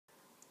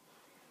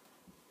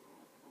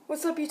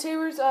What's up,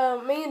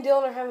 YouTubers? Me and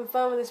Dylan are having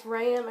fun with this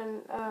ram,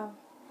 and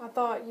I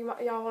thought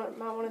y'all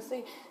might want to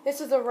see. This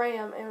is a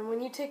ram, and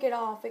when you tick it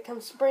off, it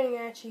comes sprinting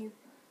at you.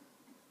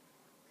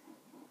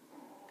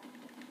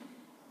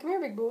 Come here,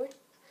 big boy.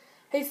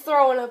 He's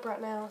throwing up right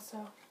now,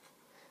 so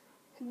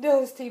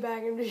Dylan's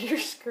teabagging, but you're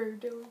screwed,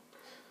 Dylan.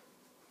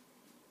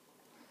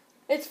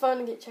 It's fun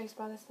to get chased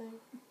by this thing.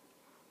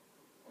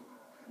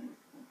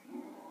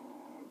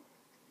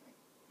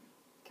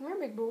 Come here,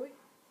 big boy.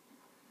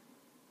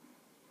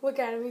 Look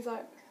at him, he's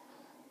like...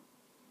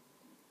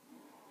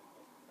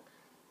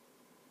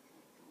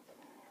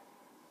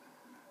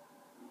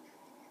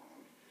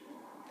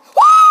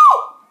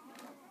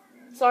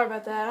 Woo! Sorry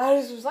about that,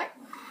 I just was like...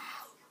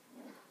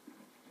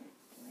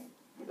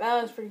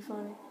 That was pretty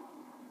funny.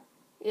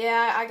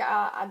 Yeah,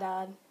 I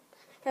died.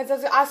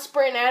 Cause I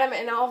sprint at him,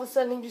 and all of a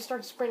sudden he just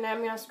started sprinting at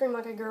me, and I screamed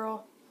like a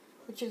girl,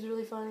 which is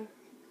really funny.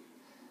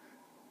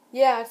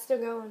 Yeah, it's still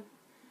going.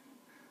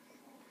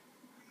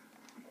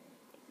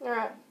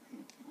 Alright.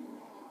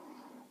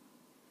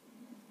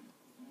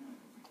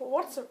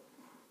 What's a...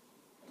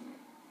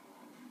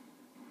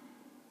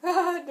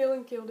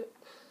 Dylan killed it.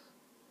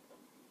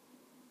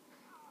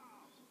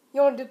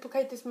 You want to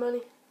duplicate this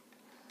money?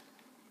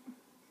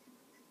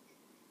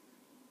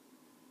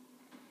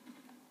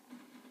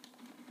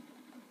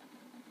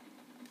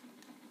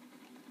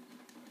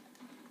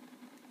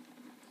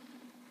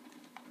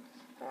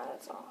 Alright,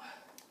 that's all.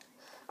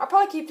 I'll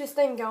probably keep this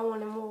thing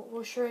going, and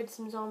we'll shred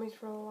some zombies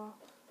for a little while.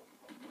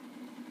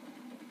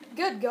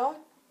 Good God.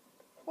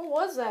 What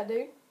was that,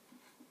 dude?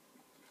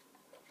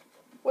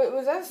 Wait,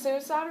 was that a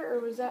suicider, or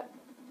was that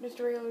just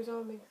a regular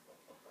zombie?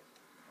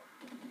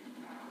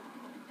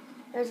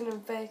 There's an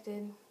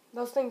infected.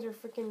 Those things are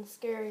freaking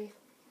scary.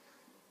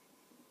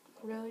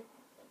 Really?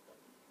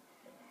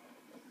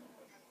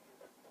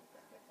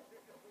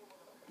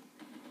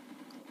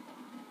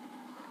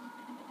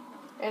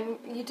 And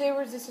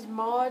YouTubers, this is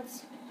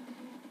mods.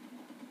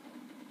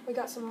 We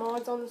got some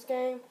mods on this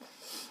game.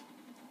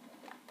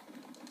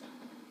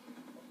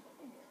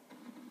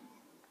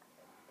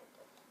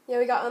 Yeah,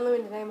 we got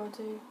unlimited ammo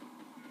too.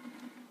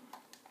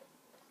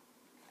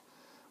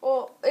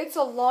 Well, it's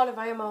a lot of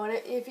ammo,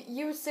 and if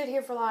you sit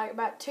here for like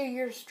about 2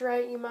 years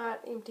straight, you might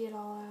empty it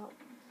all out.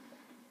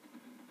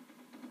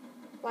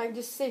 Like,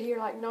 just sit here,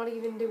 like, not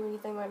even do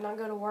anything, like, not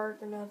go to work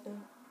or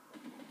nothing.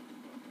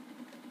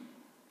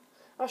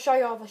 I'll show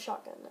you all the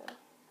shotgun now.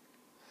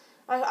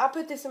 I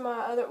put this in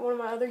one of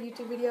my other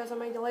YouTube videos I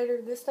made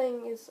later. This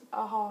thing is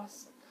a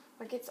hoss.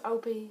 Like, it's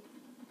OP.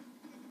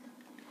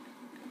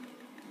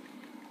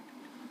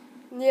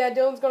 Yeah,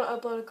 Dylan's gonna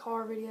upload a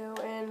car video,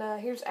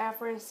 and here's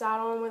Afrin's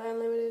sidearm with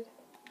unlimited.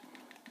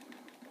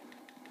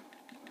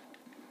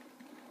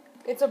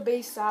 It's a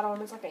beast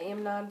sidearm. It's like an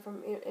M9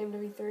 from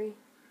MW3. Dude,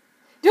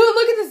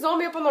 look at this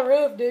zombie up on the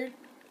roof, dude.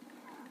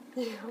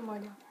 Yeah, oh my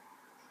God.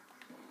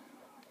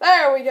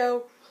 There we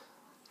go.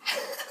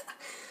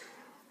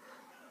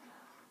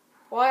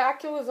 Well, I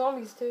kill the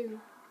zombies too.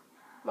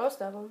 Most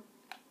of them.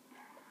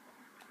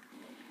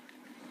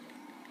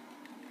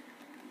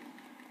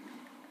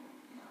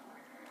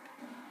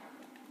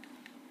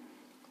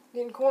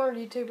 Getting cornered,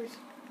 YouTubers.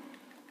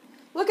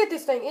 Look at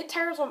this thing. It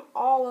tears them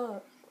all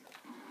up.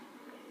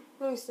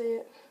 Let me see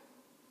it.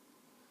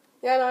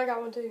 Yeah, no, I got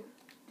one too.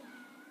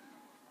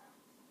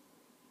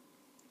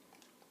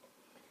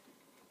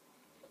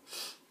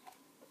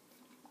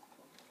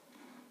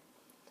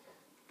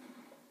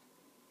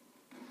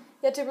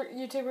 Yeah,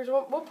 YouTubers,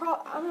 we'll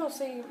probably, I'm gonna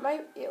see,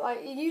 maybe,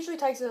 it usually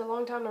takes a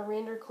long time to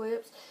render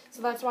clips,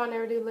 so that's why I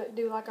never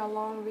do like a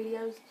long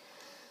videos.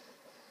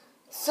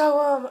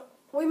 So,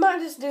 we might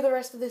just do the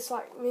rest of this,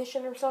 like,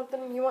 mission or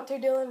something. You want to,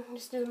 Dylan?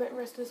 Just do the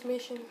rest of this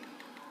mission.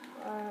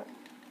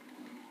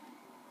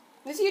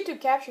 This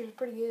YouTube capture is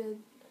pretty good.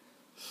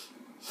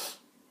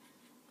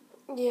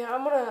 Yeah,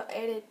 I'm gonna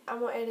edit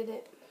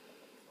it.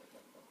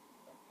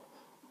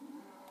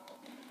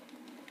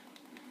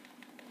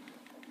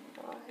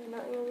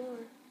 Not anymore.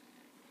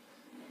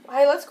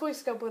 Hey, let's quick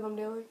scope with them,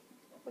 Dylan.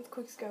 Let's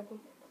quick scope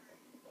them.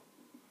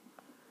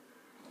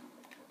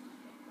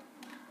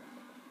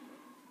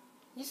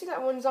 You see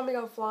that one zombie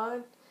go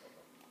flying?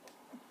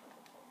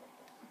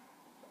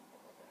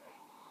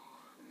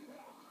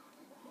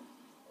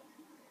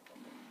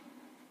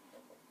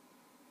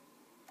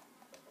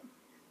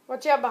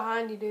 Watch out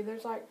behind you, dude.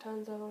 There's like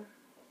tons of them.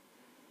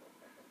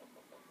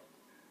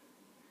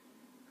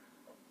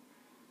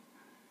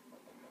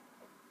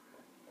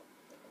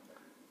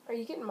 Are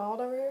you getting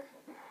mauled over here?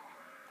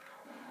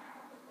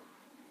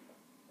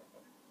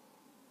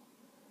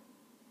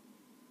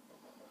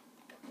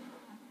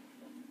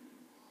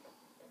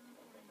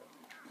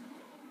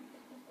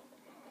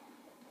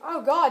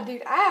 Oh God,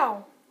 dude,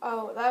 ow!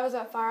 Oh, that was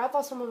that fire. I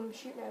thought someone was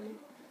shooting at me.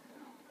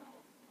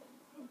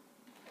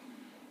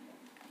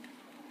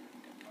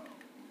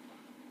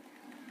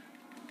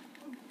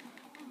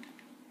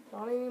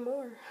 Not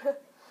anymore.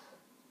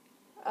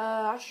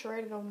 I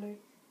shredded them, dude.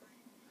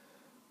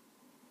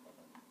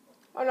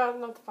 Oh, no,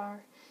 not the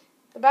fire.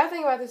 The bad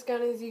thing about this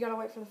gun is you gotta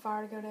wait for the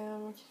fire to go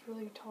down, which is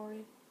really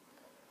retarded.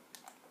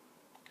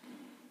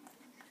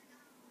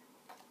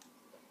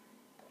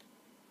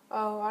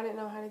 Oh, I didn't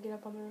know how to get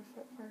up on the roof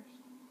at first.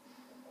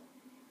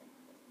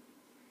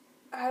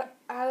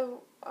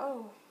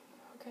 Oh,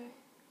 okay.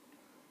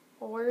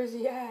 Well, where is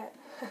he at?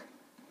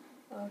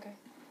 Okay.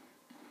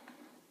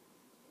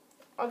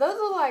 Are those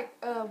like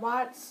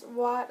white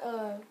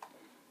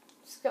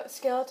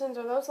skeletons?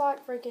 Are those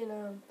like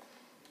freaking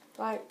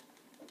like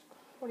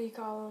what do you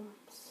call them?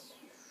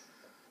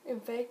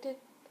 Infected?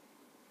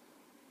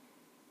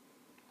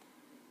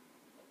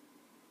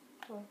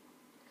 Oh.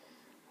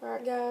 All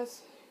right,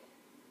 guys.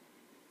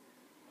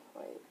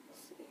 Wait.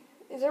 Let's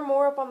see. Is there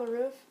more up on the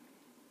roof?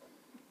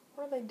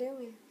 What are they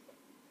doing?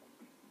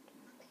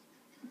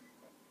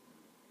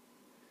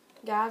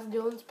 Guys,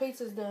 Dylan's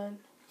pizza's done.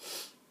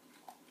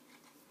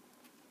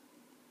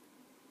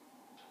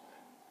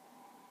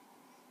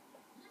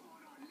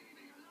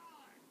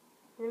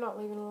 You're not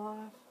leaving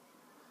alive.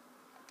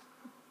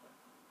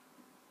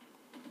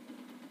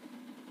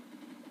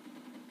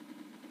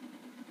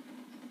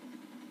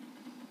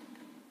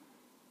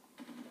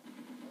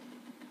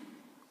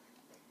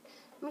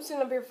 I'm just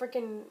gonna be a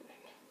freaking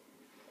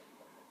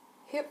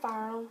hip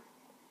fire on.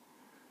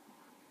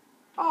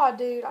 Oh,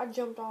 dude, I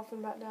jumped off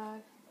and about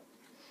died.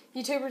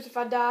 YouTubers, if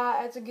I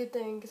die, that's a good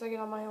thing because I get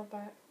all my health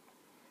back.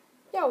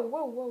 Yo,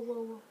 whoa, whoa,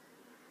 whoa, whoa.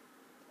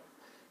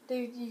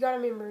 Dude, you gotta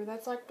remember,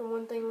 that's like the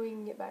one thing we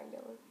can get back,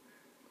 Dylan.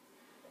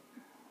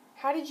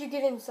 How did you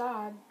get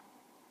inside?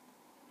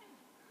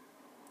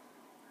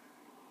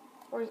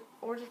 Where's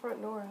the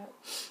front door at?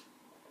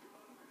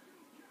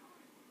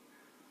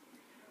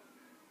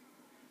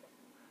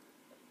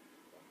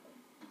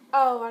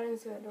 Oh, I didn't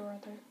see that door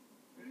right there.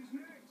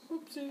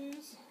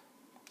 Oopsies.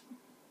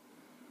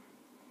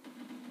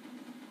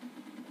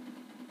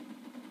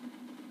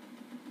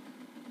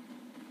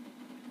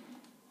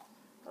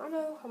 I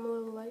know, I'm a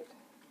little late.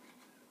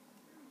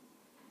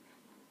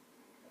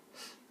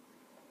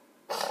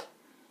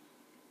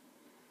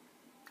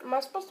 Am I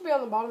supposed to be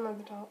on the bottom or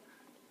the top?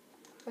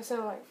 That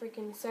sounded like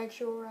freaking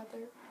sexual right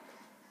there.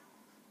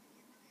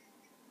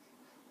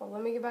 Well,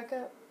 let me get back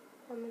up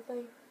on the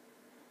thing.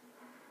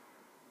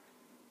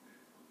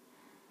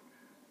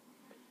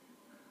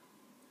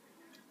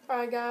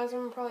 Alright, guys,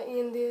 I'm gonna probably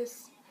end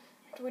this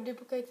after we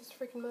duplicate this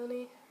freaking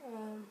money.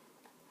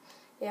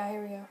 Yeah,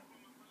 here we go.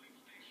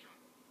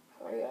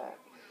 Where you at?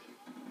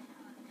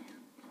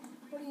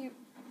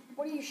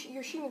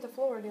 You're shooting at the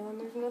floor, Dylan.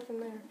 There's nothing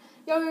there.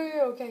 Yo,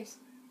 okay.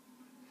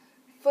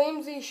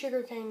 Flimsy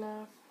sugarcane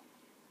knife.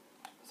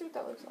 Let's see what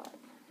that looks like.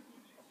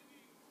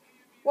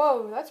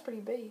 Whoa, that's pretty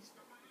beast.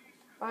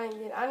 I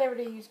never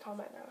did use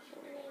combat knives.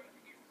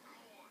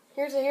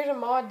 Here's a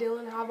mod,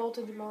 Dylan. High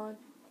voltage mod.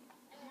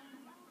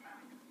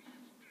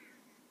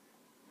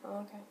 Oh,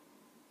 okay.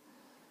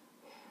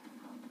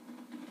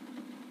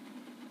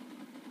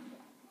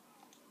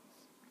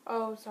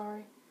 Oh,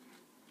 sorry.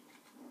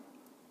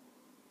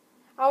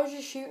 I was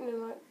just shooting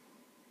and like.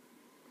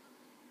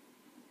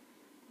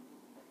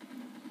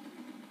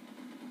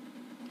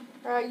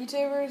 Alright,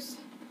 YouTubers.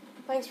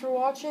 Thanks for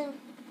watching.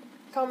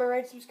 Comment,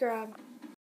 rate, subscribe.